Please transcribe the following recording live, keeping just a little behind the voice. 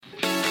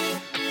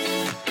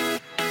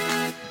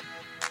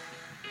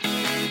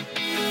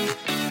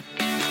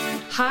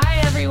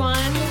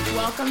everyone.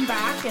 Welcome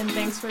back, and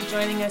thanks for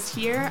joining us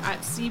here at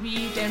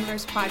CB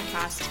Denver's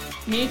podcast,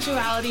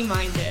 Mutuality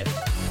Minded.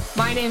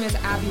 My name is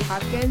Abby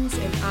Hopkins,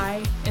 and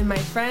I and my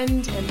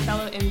friend and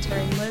fellow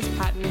intern Liz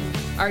Patton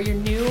are your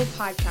new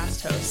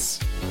podcast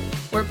hosts.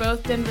 We're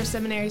both Denver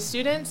Seminary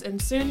students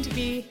and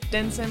soon-to-be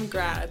DenSem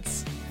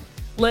grads.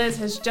 Liz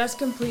has just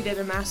completed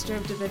a Master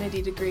of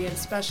Divinity degree and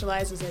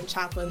specializes in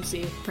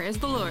chaplaincy. Praise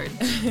the Lord.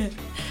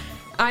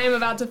 I am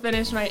about to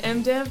finish my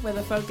MDiv with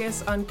a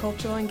focus on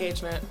cultural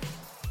engagement.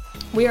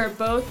 We are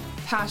both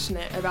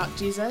passionate about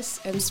Jesus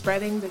and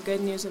spreading the good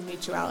news of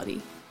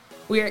mutuality.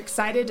 We are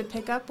excited to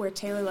pick up where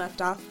Taylor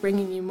left off,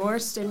 bringing you more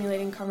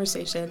stimulating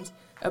conversations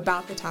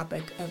about the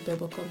topic of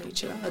biblical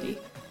mutuality.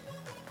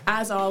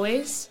 As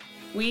always,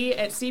 we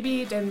at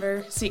CB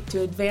Denver seek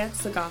to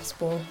advance the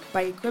gospel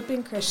by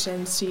equipping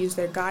Christians to use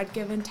their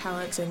God-given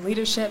talents in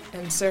leadership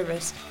and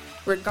service,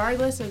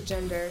 regardless of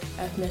gender,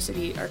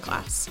 ethnicity, or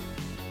class.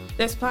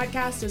 This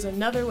podcast is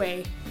another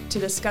way to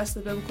discuss the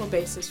biblical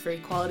basis for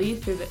equality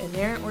through the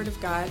inerrant Word of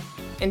God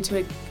and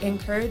to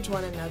encourage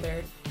one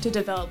another to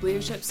develop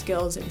leadership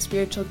skills and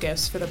spiritual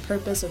gifts for the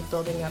purpose of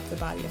building up the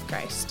body of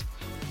Christ.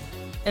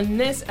 In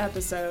this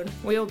episode,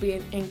 we will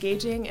be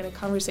engaging in a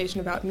conversation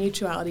about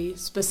mutuality,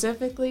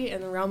 specifically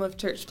in the realm of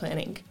church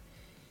planning.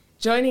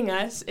 Joining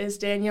us is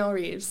Danielle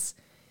Reeves.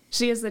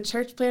 She is the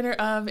church planner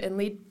of and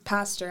lead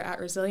pastor at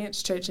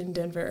Resilience Church in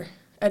Denver,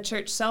 a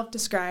church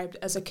self-described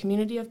as a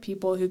community of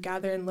people who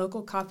gather in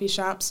local coffee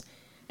shops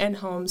and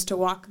homes to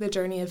walk the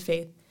journey of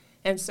faith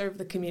and serve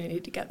the community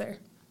together.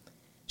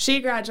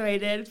 She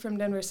graduated from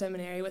Denver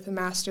Seminary with a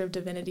Master of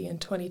Divinity in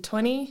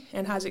 2020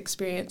 and has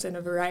experience in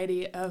a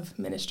variety of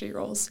ministry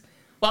roles.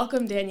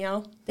 Welcome,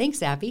 Danielle.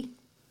 Thanks, Abby.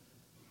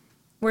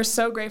 We're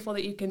so grateful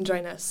that you can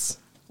join us.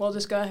 We'll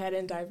just go ahead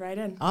and dive right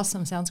in.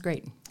 Awesome. Sounds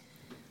great.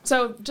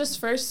 So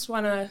just first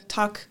want to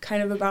talk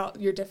kind of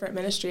about your different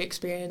ministry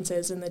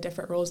experiences and the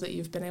different roles that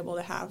you've been able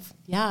to have.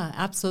 Yeah,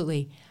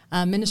 absolutely.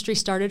 Ministry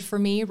started for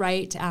me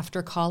right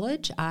after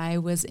college. I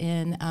was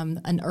in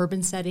an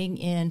urban setting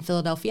in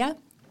Philadelphia,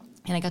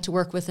 and I got to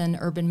work with an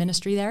urban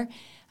ministry there.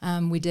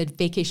 We did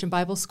vacation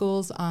Bible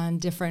schools on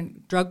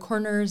different drug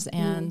corners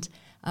and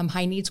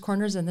high needs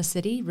corners in the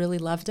city. Really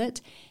loved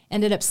it.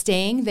 Ended up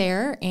staying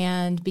there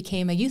and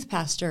became a youth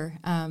pastor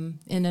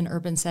in an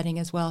urban setting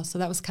as well. So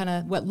that was kind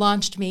of what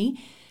launched me.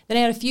 Then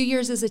I had a few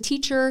years as a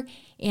teacher,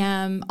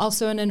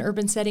 also in an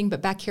urban setting,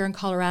 but back here in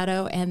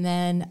Colorado, and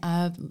then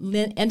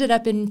ended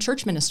up in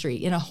church ministry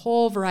in a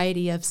whole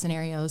variety of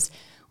scenarios.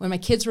 When my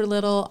kids were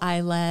little,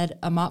 I led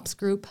a MOPS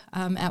group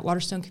at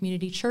Waterstone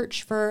Community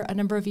Church for a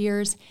number of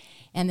years.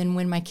 And then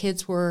when my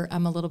kids were a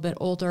little bit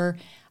older,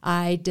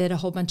 I did a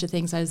whole bunch of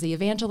things. I was the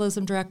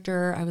evangelism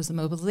director. I was a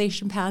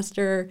mobilization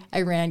pastor.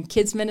 I ran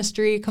kids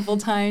ministry a couple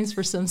times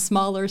for some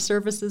smaller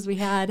services we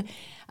had.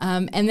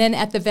 And then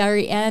at the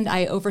very end,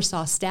 I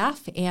oversaw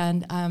staff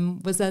and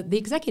was the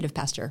executive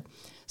pastor.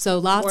 So a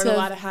lot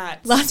of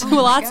hats.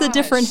 Lots of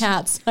different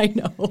hats, I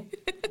know.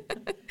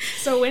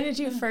 So when did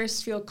you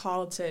first feel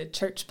called to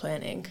church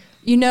planning?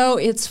 You know,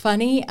 it's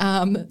funny.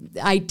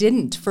 I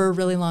didn't for a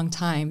really long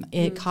time.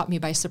 It caught me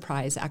by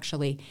surprise,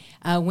 actually.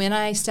 When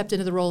I stepped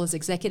into the role as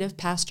executive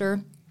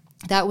pastor,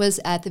 that was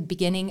at the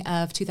beginning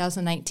of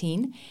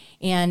 2019.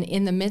 And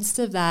in the midst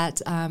of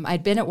that,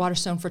 I'd been at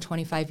Waterstone for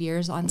 25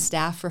 years, on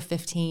staff for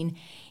 15.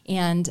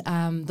 And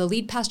the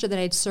lead pastor that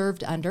I'd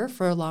served under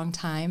for a long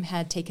time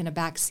had taken a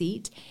back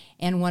seat.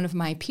 And one of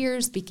my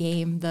peers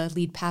became the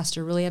lead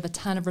pastor. Really have a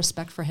ton of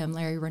respect for him,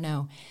 Larry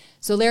Renaud.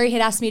 So Larry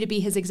had asked me to be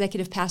his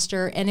executive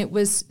pastor, and it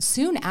was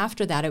soon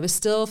after that. I was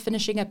still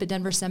finishing up at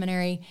Denver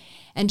Seminary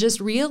and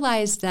just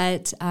realized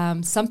that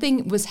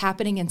something was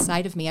happening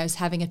inside of me. I was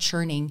having a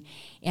churning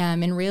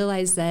and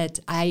realized that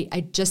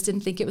I just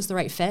didn't think it was the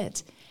right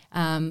fit.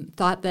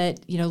 Thought that,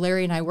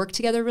 Larry and I work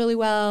together really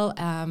well,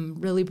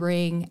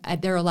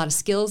 there are a lot of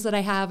skills that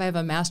I have. I have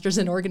a master's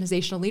in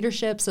organizational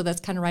leadership, so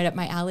that's kind of right up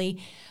my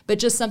alley. But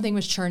just something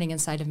was churning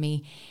inside of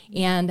me.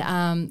 And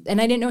I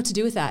didn't know what to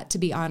do with that, to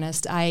be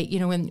honest.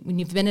 When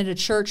you've been at a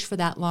church for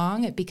that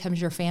long, it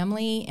becomes your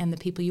family and the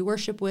people you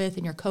worship with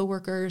and your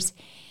coworkers.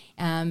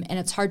 And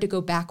it's hard to go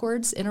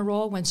backwards in a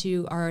role once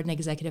you are an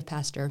executive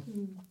pastor.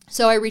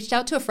 So I reached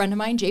out to a friend of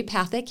mine, Jay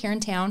Pathick, here in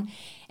town.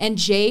 And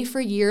Jay,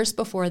 for years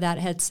before that,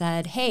 had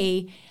said,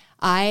 hey,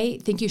 I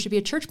think you should be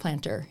a church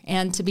planter.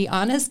 And to be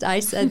honest,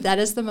 I said, that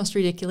is the most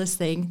ridiculous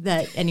thing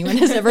that anyone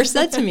has ever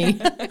said to me.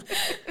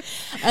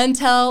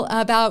 Until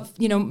about,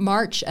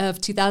 March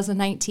of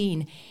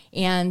 2019.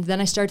 And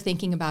then I started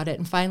thinking about it.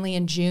 And finally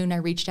in June, I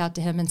reached out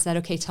to him and said,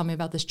 okay, tell me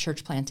about this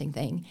church planting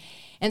thing.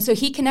 And so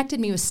he connected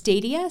me with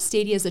Stadia.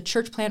 Stadia is a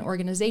church plant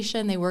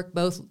organization. They work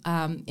both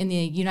in the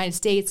United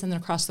States and then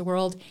across the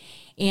world.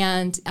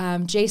 And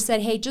Jay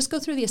said, hey, just go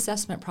through the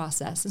assessment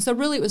process. And so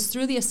really it was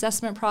through the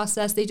assessment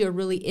process. They do a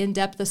really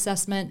in-depth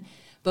assessment,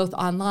 both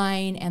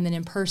online and then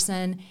in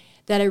person,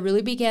 that I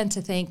really began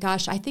to think,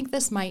 gosh, I think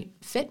this might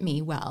fit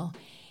me well.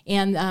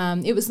 And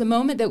it was the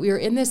moment that we were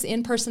in this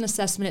in-person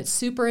assessment. It's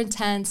super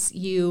intense.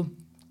 You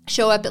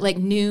show up at like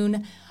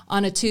noon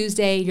on a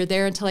Tuesday, you're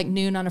there until like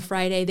noon on a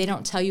Friday. They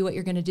don't tell you what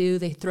you're going to do.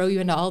 They throw you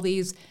into all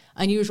these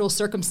unusual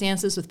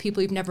circumstances with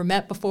people you've never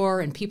met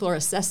before, and people are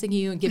assessing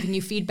you and giving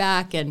you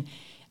feedback. And,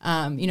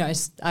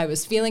 I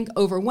was feeling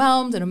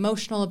overwhelmed and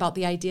emotional about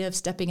the idea of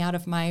stepping out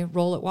of my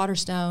role at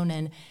Waterstone.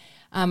 And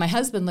my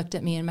husband looked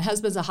at me, and my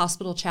husband's a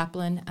hospital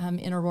chaplain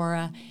in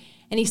Aurora.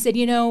 And he said,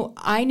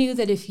 I knew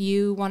that if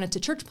you wanted to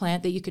church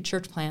plant, that you could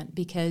church plant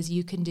because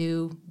you can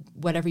do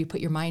whatever you put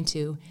your mind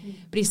to.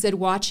 But he said,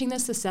 watching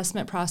this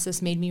assessment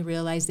process made me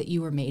realize that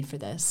you were made for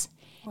this.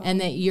 Wow.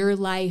 And that your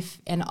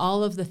life and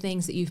all of the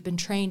things that you've been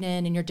trained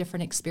in and your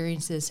different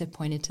experiences have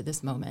pointed to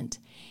this moment.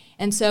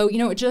 And so,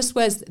 it just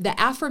was the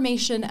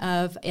affirmation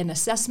of an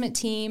assessment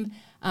team.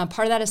 Part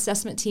of that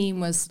assessment team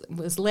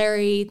was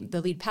Larry,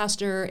 the lead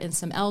pastor, and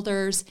some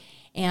elders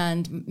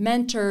and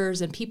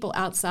mentors and people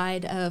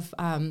outside of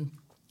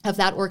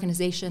that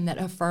organization that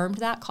affirmed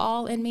that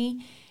call in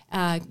me,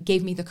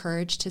 gave me the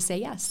courage to say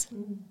yes.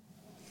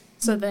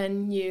 So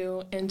then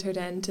you entered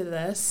into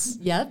this.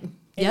 Yep.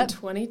 In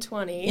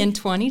 2020. In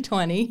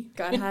 2020.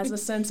 God has a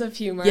sense of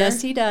humor.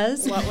 Yes, he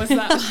does. What was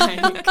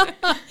that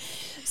like?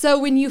 So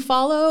when you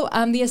follow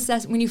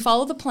when you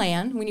follow the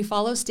plan, when you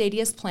follow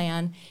Stadia's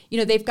plan,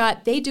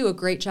 they do a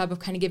great job of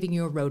kind of giving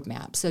you a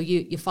roadmap. So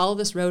you follow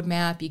this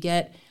roadmap, you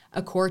get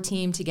a core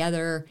team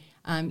together,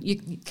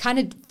 you kind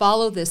of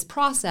follow this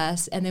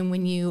process, and then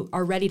when you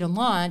are ready to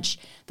launch,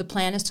 the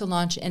plan is to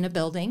launch in a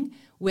building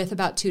with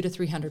about 200 to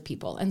 300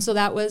 people. And so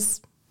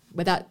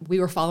we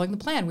were following the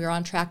plan. We were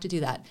on track to do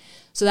that.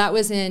 So that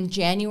was in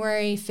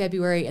January,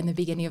 February, and the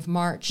beginning of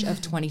March of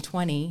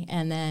 2020.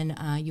 And then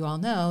you all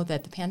know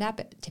that the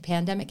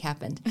pandemic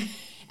happened.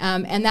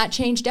 And that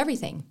changed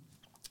everything.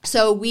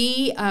 So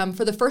we,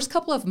 for the first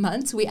couple of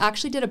months, we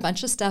actually did a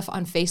bunch of stuff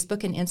on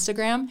Facebook and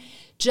Instagram,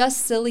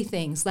 just silly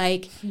things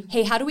like,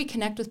 hey, how do we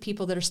connect with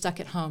people that are stuck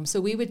at home? So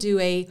we would do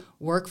a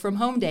work from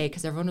home day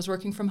because everyone was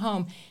working from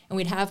home. And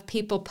we'd have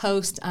people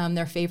post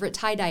their favorite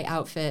tie-dye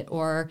outfit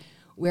or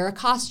wear a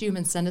costume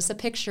and send us a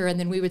picture, and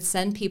then we would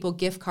send people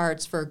gift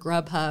cards for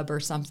Grubhub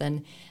or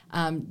something,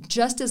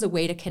 just as a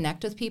way to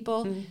connect with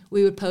people.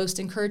 We would post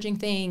encouraging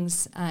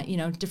things,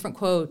 different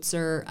quotes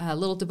or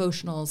little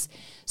devotionals.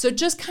 So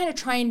just kind of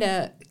trying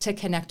to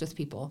connect with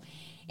people.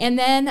 And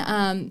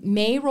then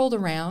May rolled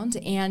around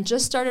and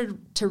just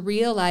started to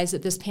realize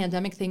that this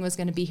pandemic thing was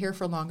going to be here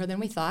for longer than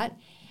we thought.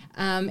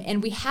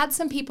 And we had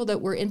some people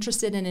that were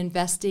interested in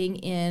investing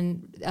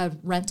in a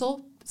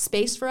rental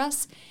space for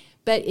us,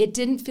 but it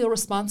didn't feel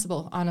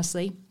responsible,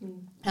 honestly,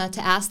 to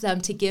ask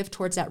them to give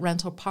towards that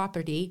rental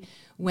property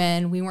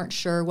when we weren't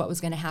sure what was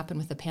going to happen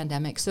with the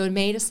pandemic. So in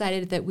May,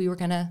 decided that we were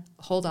going to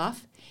hold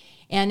off.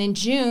 And in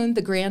June,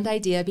 the grand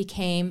idea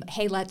became,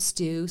 hey, let's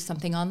do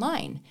something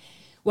online.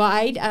 Well,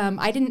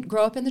 I didn't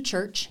grow up in the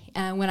church.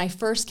 When I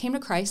first came to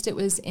Christ, it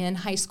was in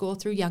high school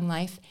through Young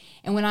Life.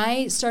 And when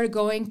I started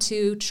going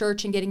to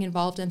church and getting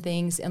involved in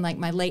things in like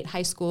my late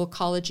high school,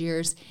 college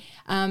years,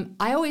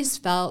 I always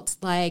felt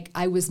like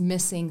I was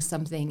missing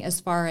something as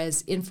far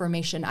as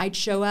information. I'd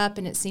show up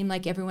and it seemed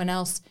like everyone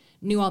else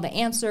knew all the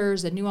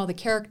answers and knew all the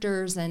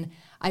characters, and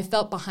I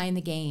felt behind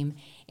the game.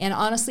 And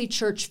honestly,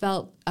 church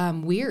felt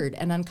weird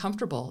and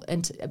uncomfortable.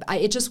 And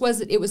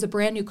it was a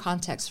brand new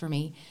context for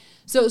me.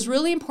 So it was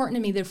really important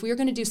to me that if we were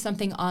going to do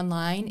something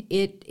online,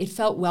 it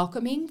felt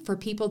welcoming for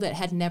people that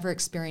had never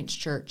experienced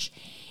church.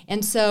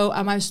 And so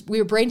we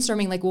were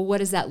brainstorming like, well, what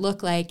does that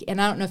look like? And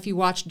I don't know if you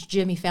watched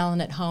Jimmy Fallon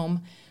at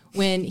home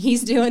when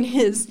he's doing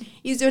his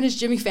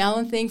Jimmy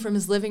Fallon thing from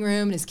his living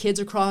room, and his kids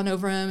are crawling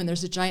over him, and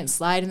there's a giant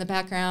slide in the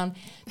background.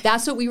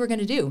 That's what we were going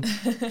to do.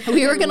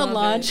 We were going to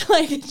launch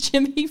like a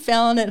Jimmy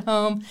Fallon at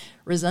home,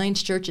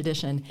 Resilience Church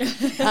edition.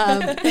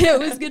 It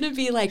was going to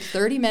be like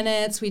 30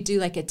 minutes. We'd do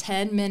like a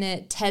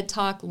 10-minute TED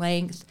Talk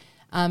length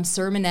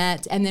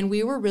sermonette, and then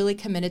we were really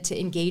committed to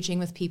engaging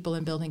with people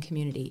and building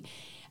community.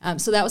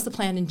 So that was the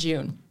plan in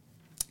June.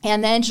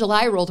 And then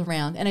July rolled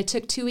around, and I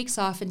took 2 weeks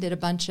off and did a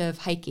bunch of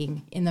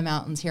hiking in the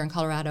mountains here in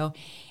Colorado.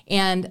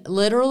 And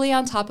literally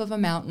on top of a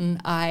mountain,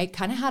 I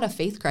kind of had a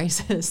faith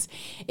crisis.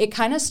 It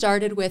kind of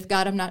started with,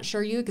 God, I'm not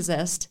sure you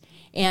exist.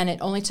 And it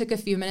only took a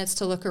few minutes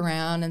to look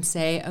around and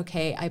say,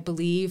 okay, I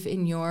believe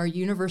in your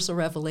universal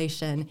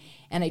revelation,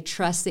 and I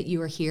trust that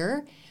you are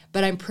here,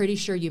 but I'm pretty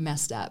sure you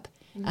messed up.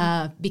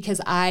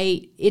 Because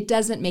it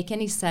doesn't make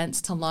any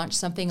sense to launch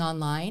something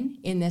online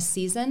in this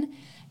season.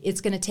 It's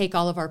going to take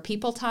all of our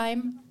people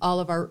time, all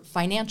of our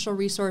financial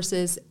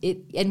resources,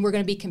 and we're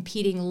going to be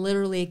competing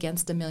literally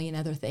against a million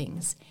other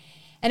things.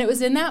 And it was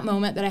in that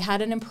moment that I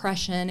had an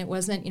impression. It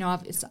wasn't,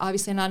 it's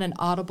obviously not an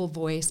audible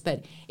voice,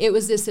 but it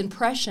was this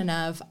impression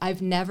of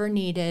I've never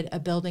needed a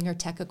building or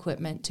tech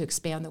equipment to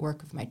expand the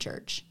work of my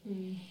church.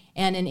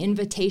 And an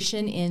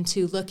invitation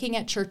into looking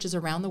at churches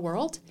around the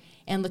world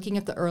and looking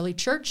at the early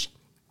church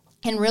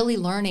and really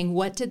learning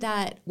what did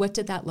that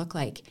look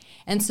like.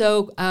 And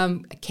so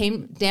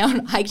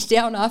hiked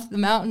down off the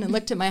mountain and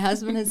looked at my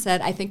husband and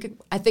said, I think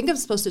I'm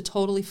supposed to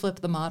totally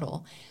flip the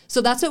model. So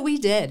that's what we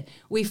did.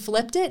 We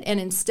flipped it, and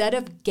instead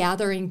of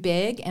gathering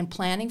big and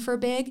planning for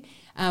big,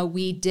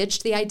 We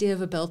ditched the idea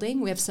of a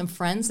building. We have some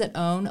friends that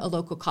own a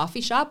local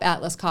coffee shop,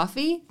 Atlas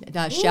Coffee.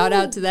 Shout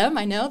out to them.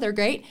 I know they're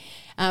great.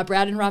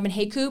 Brad and Robin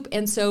Haycoop.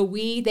 And so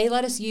they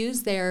let us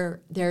use their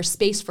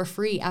space for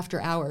free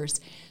after hours.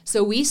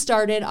 So we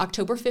started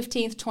October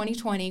 15th,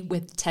 2020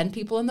 with 10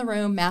 people in the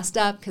room, masked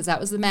up because that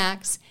was the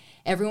max,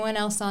 everyone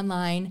else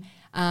online.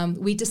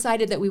 We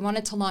decided that we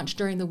wanted to launch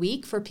during the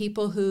week for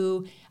people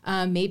who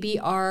maybe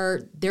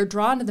they're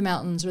drawn to the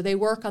mountains or they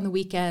work on the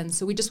weekends.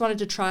 So we just wanted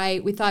to try.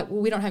 We thought,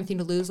 well, we don't have anything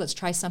to lose. Let's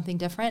try something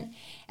different.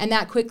 And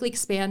that quickly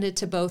expanded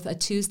to both a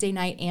Tuesday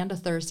night and a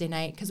Thursday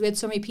night because we had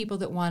so many people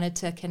that wanted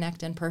to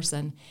connect in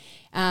person.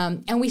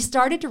 And we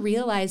started to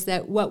realize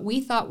that what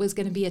we thought was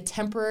going to be a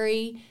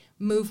temporary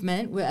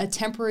movement, a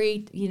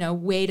temporary,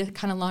 way to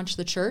kind of launch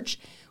the church,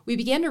 we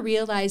began to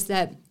realize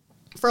that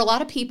for a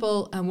lot of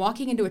people,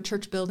 walking into a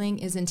church building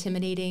is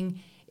intimidating.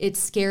 It's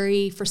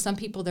scary. For some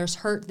people, there's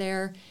hurt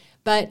there.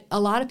 But a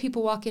lot of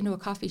people walk into a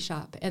coffee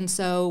shop. And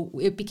so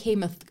it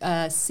became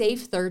a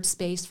safe third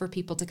space for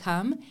people to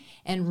come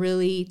and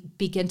really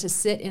begin to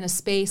sit in a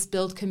space,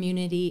 build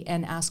community,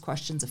 and ask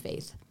questions of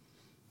faith.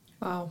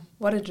 Wow,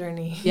 what a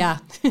journey. Yeah.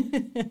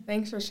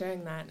 Thanks for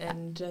sharing that.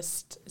 And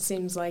just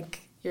seems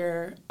like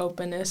your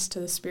openness to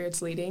the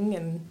Spirit's leading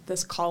and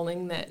this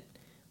calling that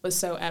was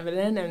so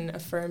evident and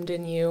affirmed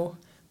in you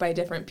by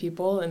different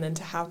people, and then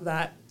to have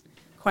that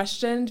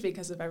questioned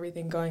because of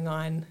everything going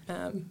on.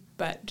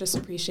 But just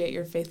appreciate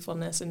your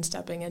faithfulness in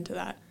stepping into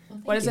that. Well,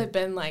 what has it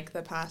been like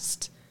the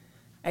past,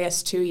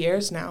 2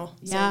 years now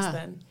since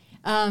then?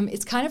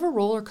 It's kind of a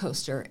roller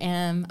coaster,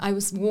 and I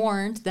was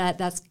warned that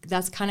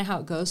that's kind of how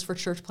it goes for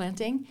church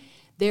planting.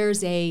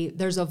 There's a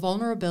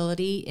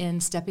vulnerability in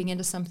stepping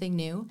into something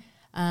new.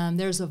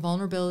 There's a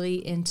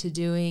vulnerability into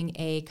doing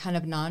a kind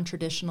of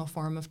non-traditional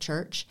form of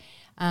church.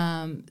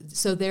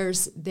 So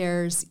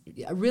there's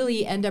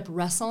really end up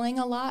wrestling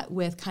a lot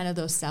with kind of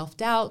those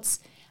self-doubts.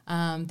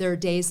 There are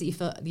days that you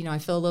feel, I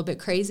feel a little bit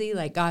crazy,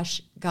 like,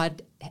 gosh,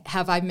 God,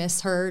 have I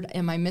misheard?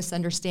 Am I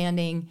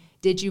misunderstanding?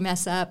 Did you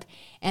mess up?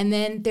 And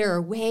then there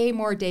are way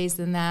more days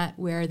than that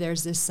where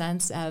there's this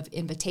sense of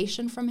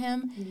invitation from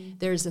him. Mm-hmm.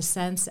 There's a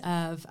sense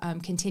of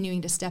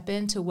continuing to step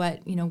into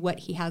what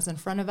he has in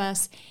front of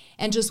us.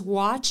 And just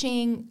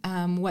watching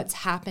what's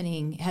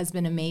happening has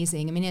been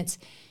amazing. I mean, it's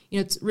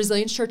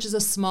Resilience Church is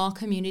a small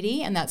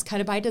community, and that's kind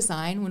of by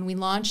design. When we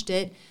launched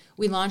it,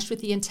 we launched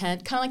with the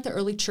intent, kind of like the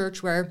early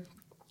church, where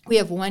we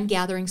have one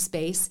gathering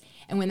space,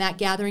 and when that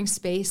gathering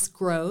space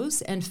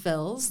grows and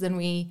fills, then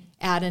we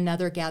add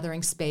another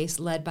gathering space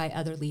led by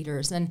other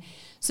leaders. And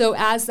so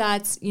as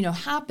that's,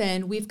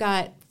 happened, we've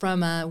got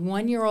from a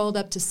 1-year-old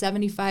up to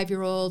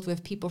 75-year-old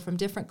with people from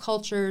different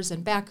cultures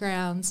and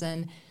backgrounds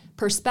and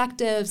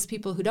perspectives,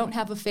 people who don't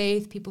have a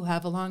faith, people who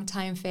have a long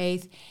time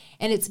faith.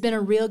 And it's been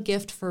a real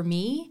gift for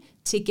me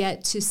to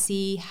get to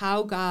see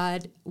how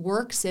God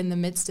works in the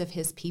midst of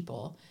his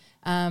people.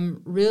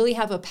 Really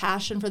have a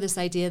passion for this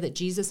idea that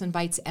Jesus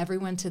invites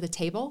everyone to the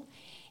table.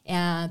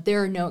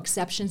 There are no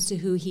exceptions to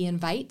who he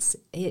invites.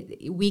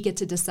 We get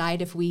to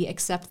decide if we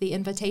accept the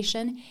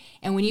invitation.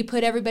 And when you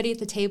put everybody at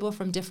the table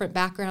from different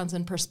backgrounds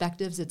and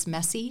perspectives, it's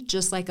messy,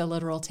 just like a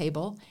literal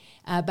table.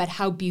 But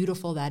how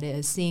beautiful that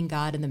is, seeing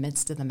God in the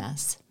midst of the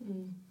mess.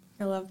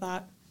 I love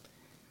that.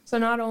 So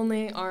not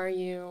only are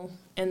you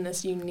in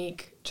this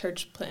unique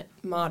church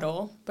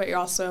model, but you're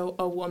also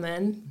a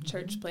woman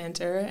church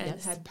planter and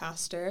head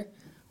pastor.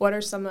 What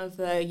are some of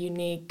the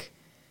unique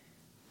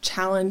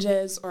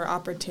challenges or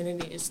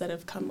opportunities that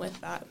have come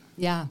with that?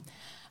 Yeah,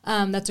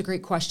 that's a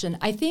great question.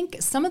 I think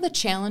some of the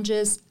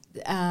challenges,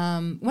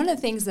 one of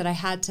the things that I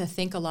had to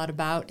think a lot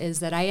about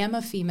is that I am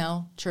a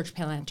female church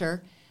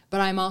planter, but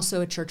I'm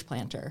also a church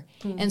planter.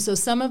 And so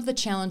some of the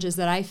challenges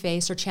that I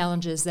face are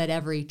challenges that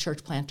every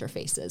church planter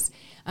faces.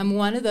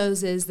 One of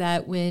those is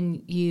that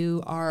when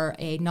you are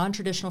a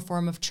non-traditional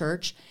form of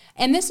church,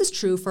 and this is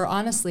true for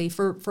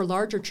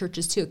larger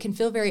churches too, it can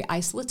feel very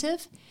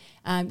isolative.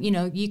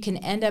 You can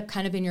end up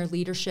kind of in your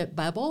leadership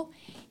bubble.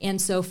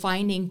 And so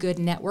finding good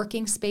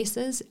networking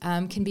spaces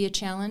can be a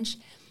challenge.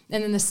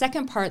 And then the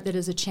second part that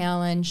is a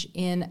challenge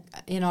in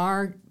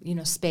our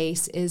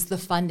space is the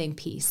funding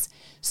piece.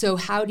 So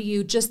how do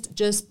you just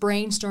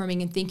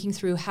brainstorming and thinking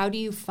through how do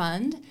you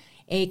fund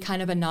a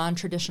kind of a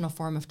non-traditional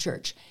form of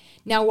church?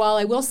 Now, while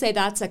I will say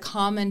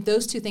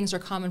those two things are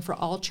common for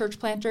all church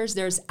planters,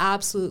 there's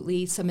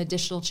absolutely some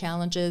additional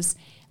challenges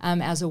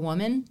as a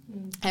woman.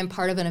 I'm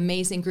part of an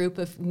amazing group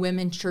of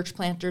women church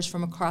planters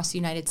from across the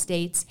United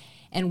States,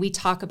 and we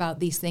talk about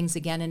these things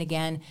again and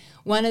again.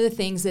 One of the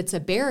things that's a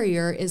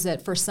barrier is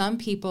that for some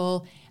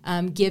people,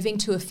 giving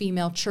to a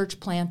female church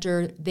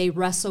planter, they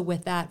wrestle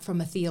with that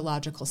from a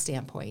theological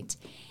standpoint.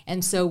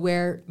 And so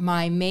where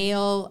my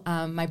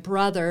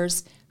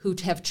brothers who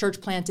have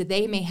church planted,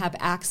 they may have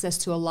access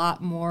to a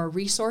lot more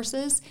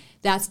resources.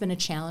 That's been a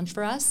challenge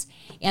for us.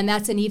 And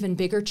that's an even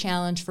bigger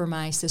challenge for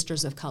my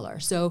sisters of color.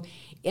 So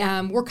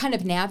we're kind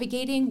of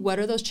navigating what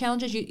are those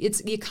challenges.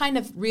 You kind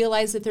of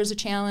realize that there's a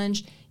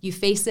challenge, you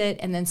face it,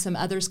 and then some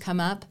others come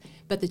up.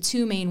 But the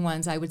two main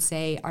ones, I would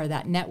say, are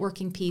that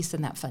networking piece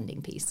and that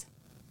funding piece.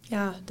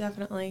 Yeah,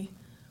 definitely.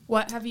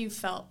 What have you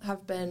felt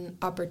have been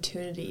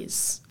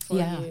opportunities for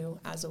you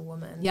as a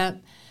woman?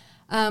 Yep.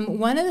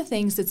 One of the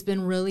things that's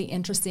been really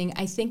interesting,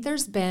 I think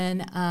there's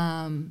been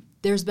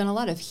a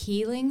lot of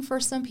healing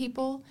for some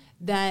people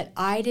that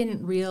I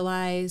didn't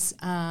realize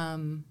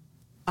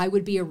I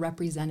would be a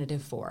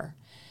representative for.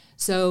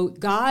 So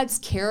God's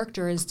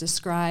character is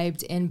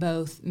described in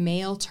both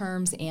male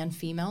terms and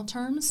female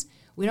terms.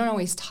 We don't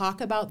always talk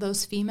about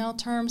those female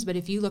terms, but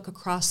if you look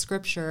across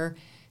Scripture,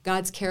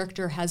 God's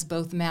character has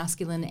both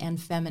masculine and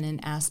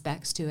feminine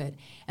aspects to it.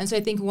 And so I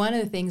think one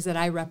of the things that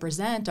I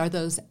represent are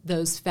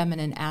those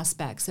feminine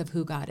aspects of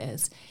who God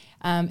is.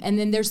 And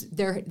then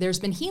there's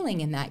been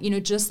healing in that.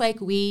 Just like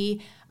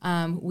we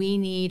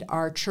need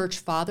our church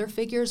father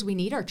figures, we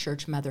need our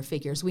church mother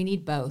figures. We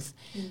need both.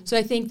 Mm-hmm. So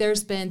I think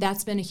that's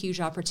been a huge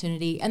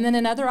opportunity. And then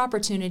another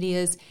opportunity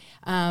is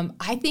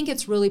I think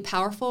it's really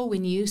powerful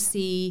when you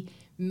see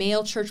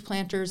male church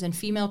planters and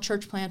female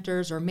church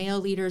planters, or male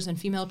leaders and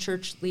female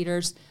church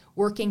leaders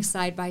working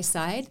side by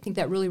side. I think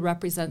that really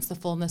represents the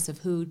fullness of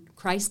who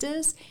Christ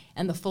is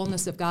and the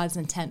fullness of God's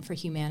intent for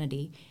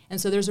humanity. And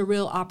so there's a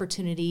real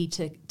opportunity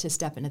to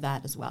step into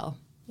that as well.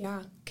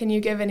 Yeah. Can you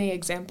give any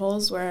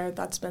examples where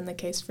that's been the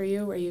case for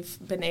you, where you've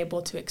been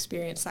able to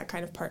experience that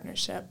kind of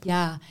partnership?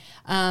 Yeah.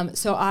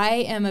 So I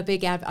am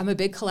I'm a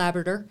big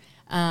collaborator.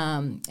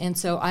 And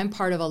so I'm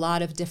part of a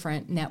lot of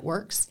different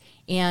networks,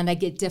 and I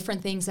get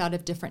different things out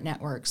of different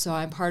networks. So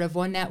I'm part of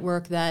one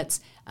network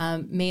that's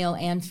male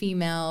and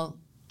female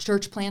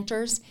church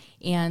planters.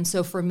 And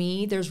so for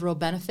me, there's real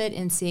benefit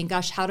in seeing,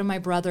 gosh, how do my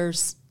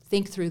brothers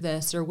think through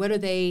this? Or what are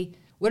they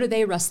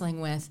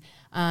wrestling with?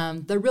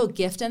 The real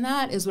gift in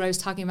that is what I was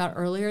talking about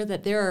earlier,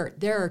 that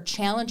there are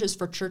challenges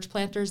for church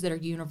planters that are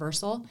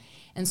universal.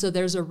 And so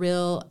there's a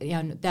real,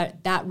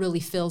 that really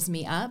fills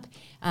me up,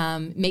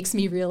 makes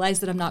me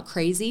realize that I'm not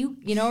crazy,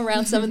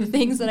 around some of the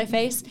things that I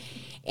face.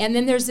 And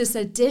then there's this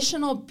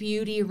additional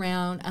beauty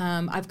around,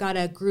 I've got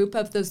that group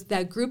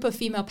of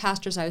female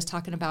pastors I was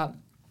talking about.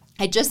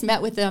 I just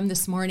met with them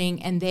this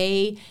morning, and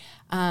they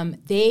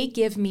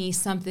give me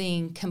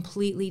something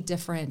completely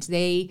different.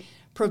 They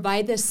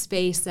provide this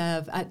space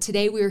of,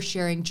 today we were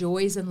sharing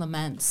joys and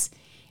laments.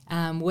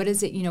 What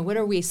is it, what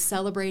are we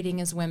celebrating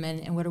as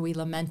women, and what are we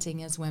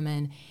lamenting as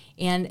women?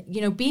 And,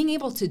 being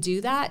able to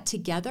do that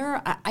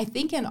together, I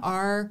think in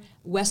our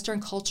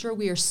Western culture,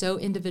 we are so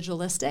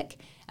individualistic.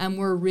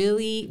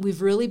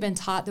 We've really been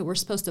taught that we're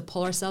supposed to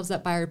pull ourselves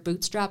up by our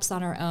bootstraps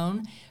on our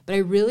own. But I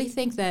really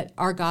think that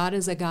our God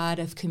is a God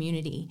of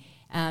community.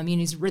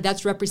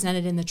 That's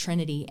represented in the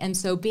Trinity. And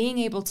so being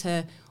able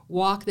to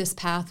walk this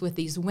path with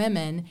these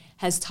women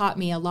has taught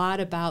me a lot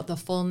about the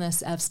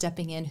fullness of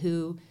stepping in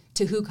who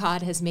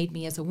God has made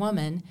me as a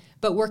woman.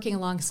 But working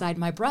alongside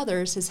my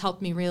brothers has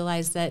helped me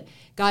realize that,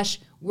 gosh,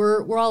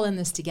 we're all in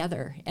this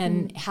together.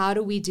 And how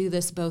do we do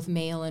this both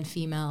male and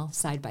female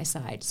side by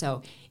side?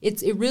 So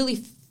it really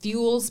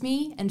fuels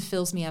me and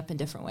fills me up in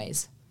different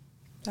ways.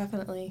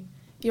 Definitely.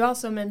 You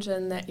also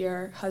mentioned that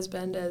your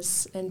husband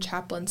is in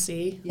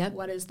chaplaincy. Yep.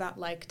 What is that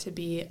like to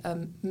be a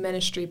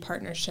ministry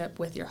partnership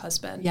with your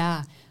husband?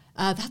 Yeah.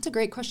 That's a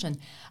great question.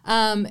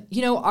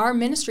 Our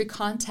ministry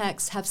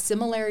contexts have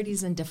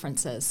similarities and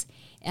differences.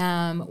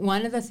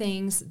 One of the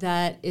things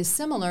that is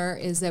similar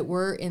is that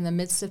we're in the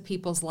midst of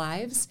people's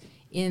lives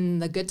in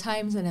the good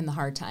times and in the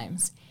hard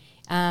times.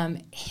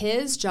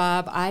 His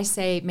job, I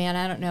say, man,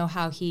 I don't know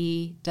how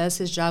he does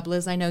his job.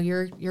 Liz, I know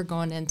you're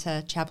going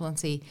into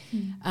chaplaincy.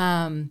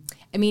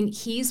 Mm-hmm.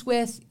 He's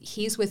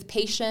with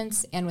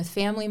patients and with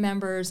family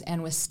members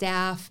and with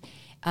staff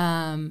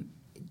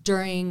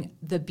during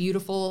the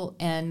beautiful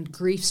and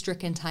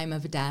grief-stricken time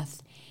of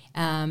death.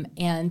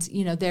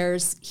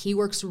 He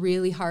works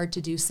really hard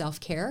to do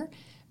self-care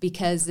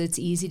because it's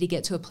easy to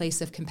get to a place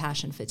of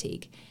compassion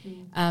fatigue.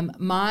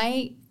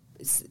 Mm.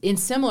 In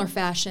similar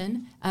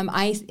fashion,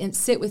 I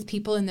sit with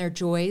people in their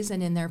joys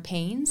and in their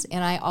pains,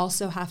 and I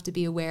also have to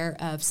be aware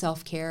of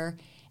self-care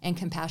and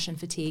compassion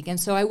fatigue. And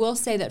so I will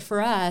say that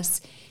for us,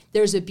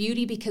 there's a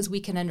beauty because we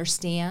can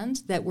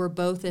understand that we're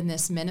both in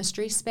this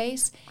ministry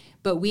space,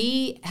 but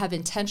we have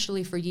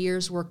intentionally for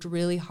years worked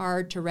really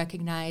hard to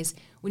recognize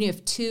when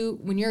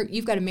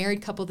you've got a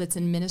married couple that's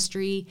in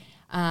ministry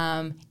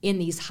in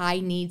these high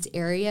needs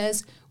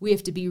areas, we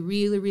have to be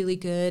really, really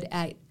good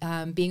at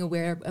being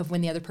aware of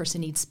when the other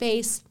person needs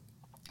space,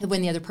 of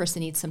when the other person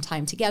needs some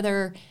time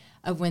together,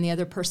 of when the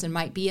other person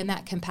might be in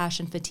that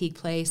compassion fatigue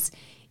place.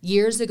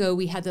 Years ago,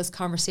 we had this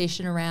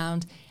conversation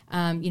around,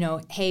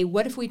 hey,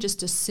 what if we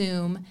just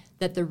assume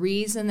that the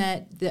reason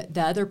that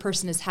the other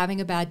person is having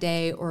a bad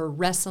day or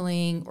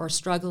wrestling or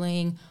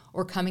struggling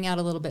or coming out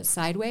a little bit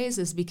sideways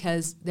is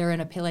because they're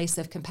in a place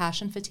of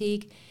compassion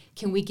fatigue?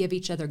 Can we give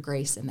each other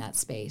grace in that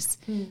space?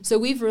 Mm. So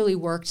we've really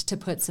worked to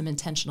put some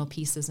intentional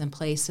pieces in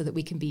place so that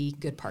we can be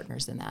good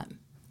partners in that.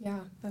 Yeah,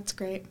 that's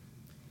great.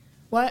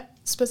 What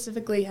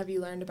specifically have you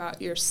learned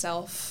about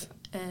yourself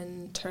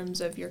in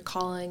terms of your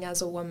calling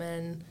as a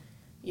woman,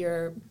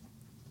 your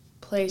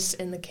place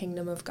in the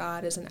kingdom of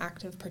God as an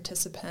active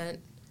participant,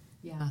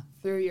 yeah,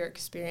 through your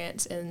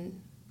experience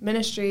in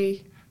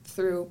ministry,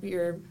 through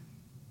your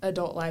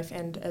adult life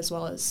and as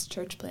well as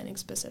church planning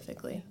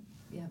specifically.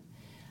 Yeah.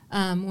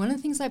 One of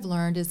the things I've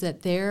learned is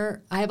that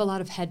I have a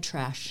lot of head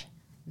trash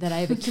that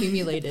I've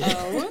accumulated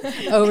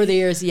over the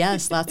years.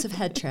 Yes, lots of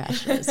head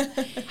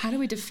trashes. How do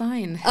we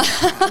define head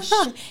trash?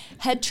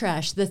 Head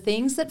trash, the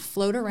things that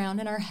float around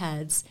in our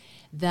heads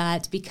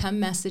that become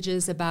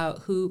messages about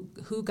who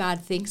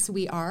God thinks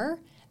we are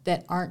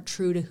that aren't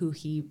true to who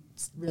he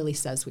really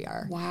says we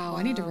are. Wow,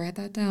 I need to write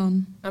that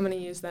down. I'm going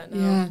to use that now.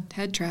 Yeah,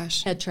 head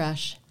trash. Head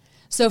trash.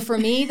 So for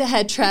me, the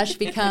head trash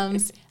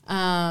becomes,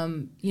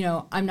 I'm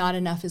not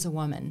enough as a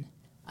woman.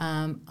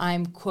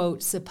 I'm,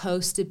 quote,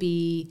 supposed to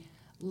be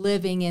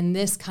living in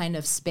this kind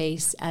of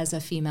space as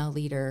a female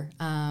leader.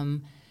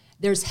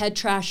 There's head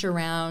trash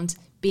around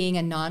being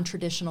a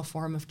non-traditional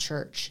form of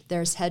church.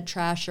 There's head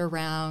trash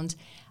around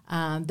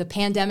the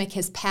pandemic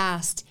has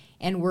passed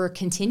and we're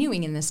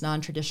continuing in this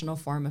non-traditional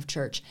form of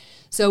church.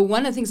 So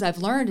one of the things I've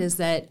learned is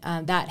that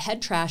that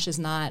head trash is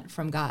not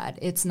from God.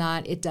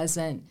 It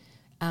doesn't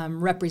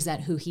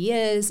represent who he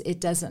is. It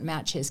doesn't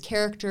match his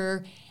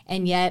character.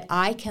 And yet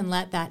I can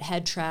let that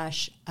head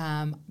trash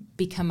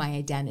become my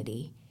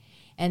identity.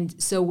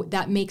 And so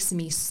that makes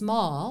me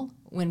small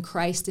when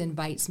Christ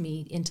invites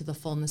me into the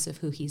fullness of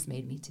who he's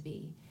made me to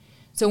be.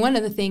 So one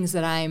of the things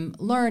that I'm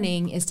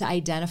learning is to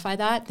identify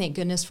that. Thank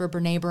goodness for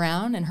Brene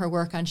Brown and her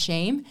work on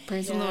shame.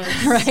 Praise the Lord.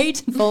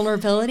 Right?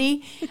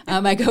 Vulnerability.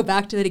 I go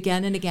back to it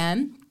again and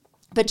again.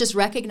 But just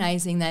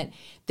recognizing that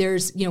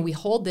there's, we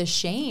hold this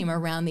shame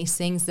around these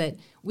things that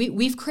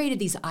we've created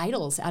these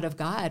idols out of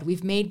God.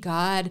 We've made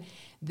God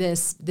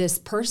this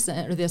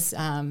person or this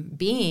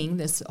being,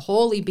 this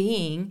holy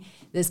being,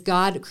 this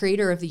God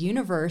creator of the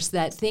universe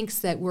that thinks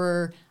that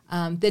we're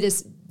that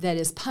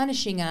is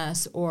punishing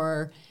us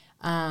or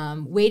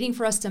waiting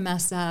for us to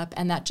mess up,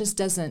 and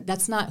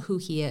that's not who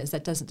he is.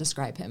 That doesn't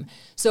describe him.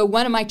 So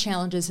one of my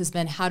challenges has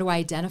been, how do I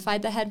identify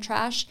the head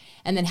trash?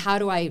 And then how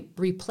do I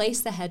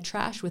replace the head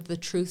trash with the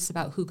truths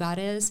about who God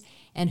is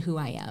and who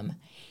I am?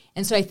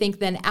 And so I think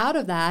then out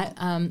of that,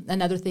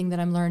 another thing that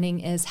I'm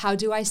learning is, how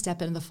do I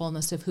step into the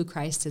fullness of who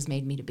Christ has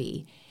made me to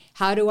be?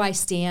 How do I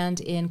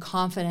stand in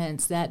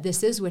confidence that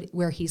this is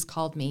where he's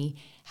called me?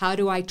 How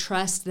do I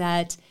trust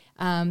that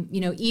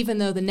even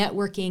though the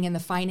networking and the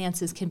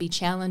finances can be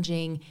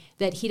challenging,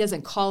 that he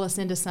doesn't call us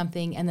into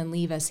something and then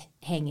leave us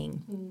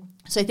hanging. Mm.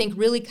 So I think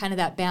really kind of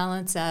that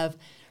balance of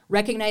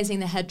recognizing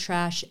the head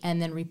trash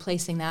and then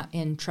replacing that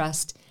in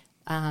trust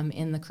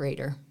in the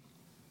Creator.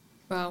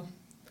 Wow.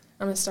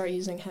 I'm going to start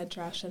using head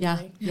trash in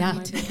my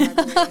vocabulary.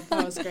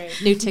 That was great.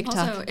 New TikTok.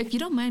 Also, if you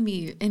don't mind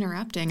me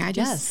interrupting,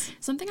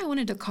 something I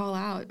wanted to call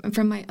out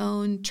from my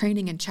own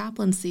training in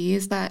chaplaincy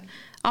is that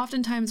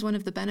oftentimes one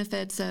of the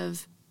benefits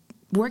of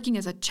working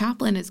as a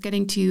chaplain is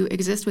getting to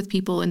exist with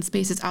people in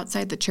spaces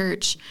outside the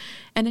church,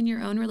 and in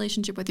your own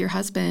relationship with your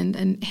husband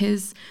and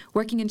his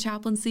working in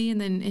chaplaincy,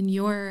 and then in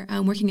your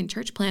working in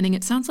church planning.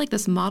 It sounds like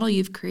this model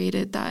you've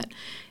created that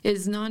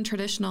is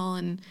non-traditional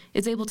and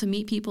is able to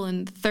meet people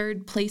in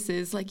third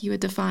places, like you had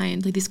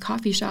defined, like these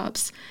coffee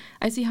shops.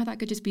 I see how that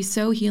could just be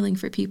so healing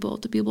for people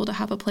to be able to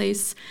have a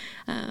place,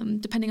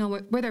 depending on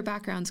where their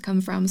backgrounds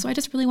come from. So I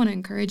just really want to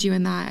encourage you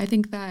in that. I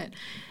think that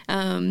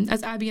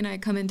as Abby and I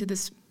come into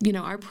this,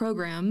 our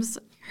programs,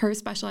 her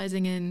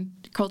specializing in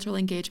cultural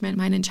engagement,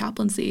 mine in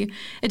chaplaincy,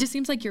 it just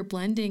seems like you're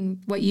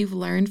blending what you've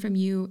learned from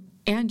you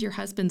and your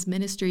husband's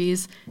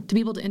ministries to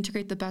be able to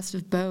integrate the best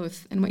of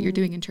both in what you're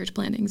doing in church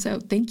planning. So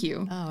thank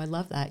you. Oh, I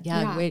love that.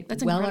 Yeah,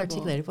 that's well incredible.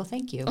 Articulated. Well,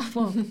 thank you. Oh,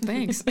 well,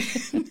 thanks.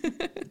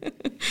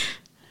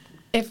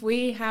 If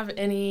we have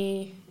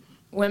any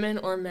women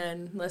or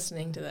men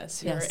listening to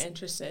this who Yes. are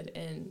interested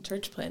in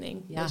church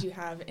planning, Yeah. would you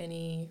have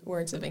any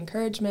words of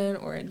encouragement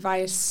or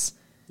advice?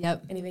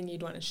 Yep. Anything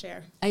you'd want to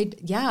share?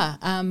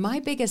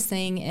 My biggest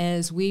thing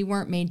is we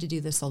weren't made to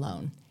do this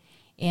alone.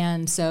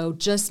 And so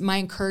just my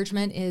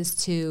encouragement is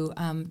to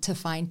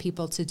find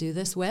people to do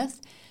this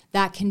with.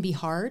 That can be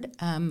hard.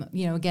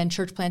 Again,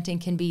 church planting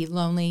can be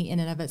lonely in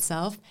and of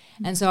itself.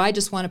 Mm-hmm. And so I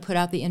just want to put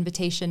out the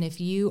invitation, if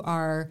you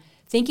are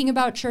thinking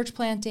about church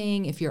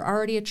planting, if you're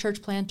already a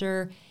church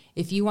planter,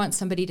 if you want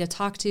somebody to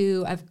talk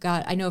to,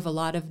 I know of a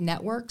lot of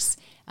networks,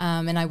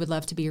 and I would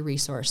love to be a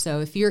resource. So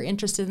if you're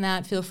interested in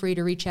that, feel free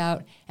to reach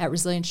out at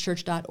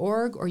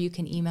resilienchurch.org, or you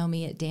can email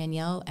me at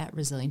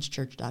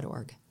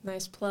danielle@resilienchurch.org.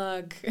 Nice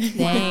plug.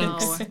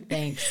 Thanks. Wow.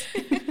 Thanks.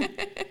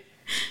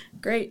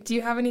 Great. Do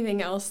you have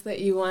anything else that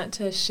you want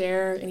to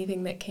share,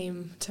 anything that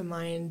came to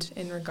mind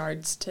in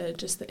regards to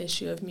just the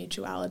issue of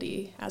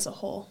mutuality as a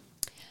whole?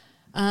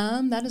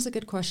 That is a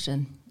good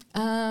question.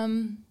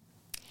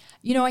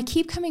 I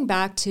keep coming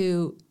back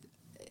to,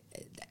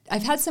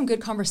 I've had some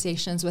good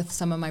conversations with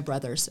some of my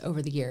brothers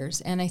over the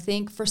years, and I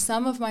think for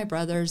some of my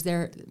brothers,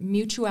 their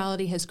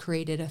mutuality has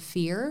created a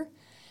fear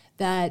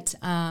that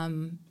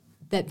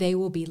they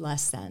will be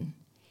less than.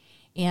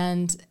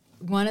 And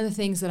one of the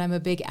things that I'm a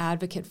big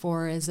advocate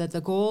for is that the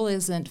goal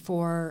isn't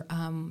for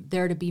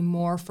there to be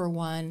more for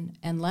one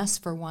and less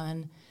for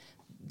one.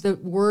 The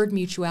word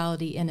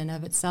mutuality in and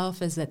of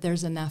itself is that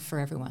there's enough for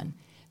everyone.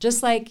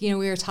 Just like, we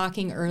were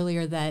talking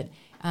earlier that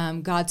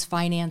God's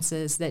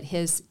finances, that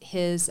his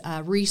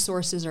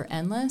resources are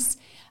endless.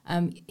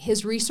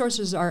 His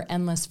resources are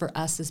endless for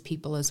us as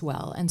people as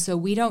well. And so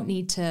we don't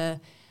need to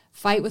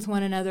fight with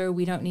one another.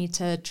 We don't need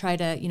to try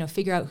to,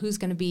 figure out who's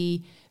going to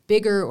be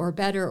bigger or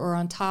better or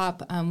on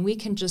top. We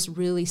can just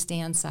really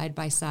stand side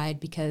by side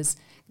because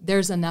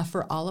there's enough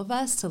for all of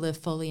us to live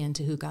fully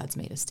into who God's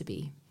made us to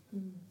be.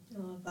 I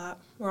love that.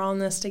 We're all in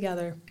this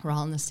together. We're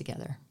all in this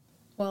together.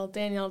 Well,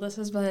 Danielle, this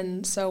has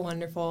been so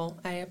wonderful.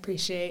 I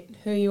appreciate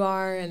who you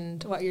are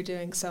and what you're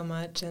doing so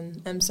much,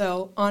 and I'm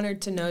so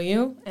honored to know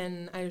you,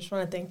 and I just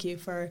want to thank you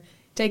for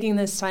taking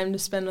this time to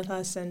spend with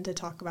us and to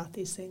talk about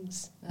these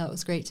things. That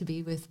was great to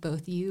be with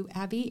both you,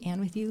 Abby,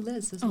 and with you,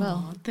 Liz, as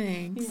well. Oh,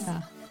 thanks.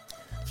 Yeah.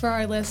 For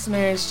our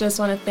listeners, just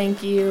want to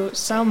thank you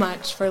so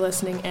much for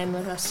listening in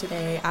with us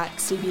today at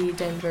CB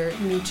Denver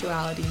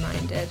Mutuality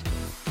Minded.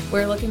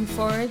 We're looking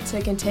forward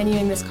to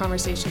continuing this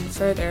conversation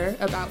further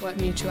about what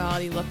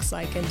mutuality looks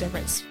like in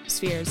different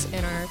spheres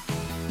in our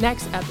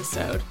next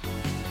episode.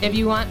 If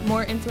you want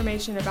more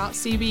information about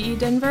CBE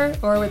Denver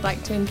or would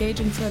like to engage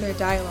in further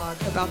dialogue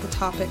about the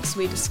topics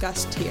we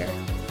discussed here,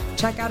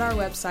 check out our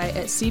website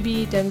at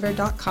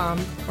cbedenver.com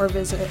or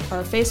visit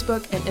our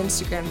Facebook and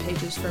Instagram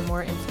pages for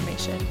more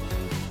information.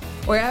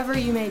 Wherever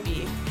you may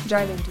be,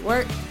 driving to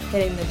work,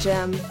 hitting the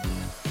gym,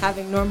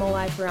 having normal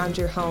life around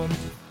your home,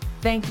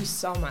 thank you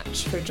so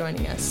much for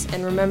joining us,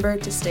 and remember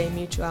to stay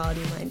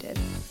mutuality minded.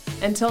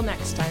 Until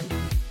next time.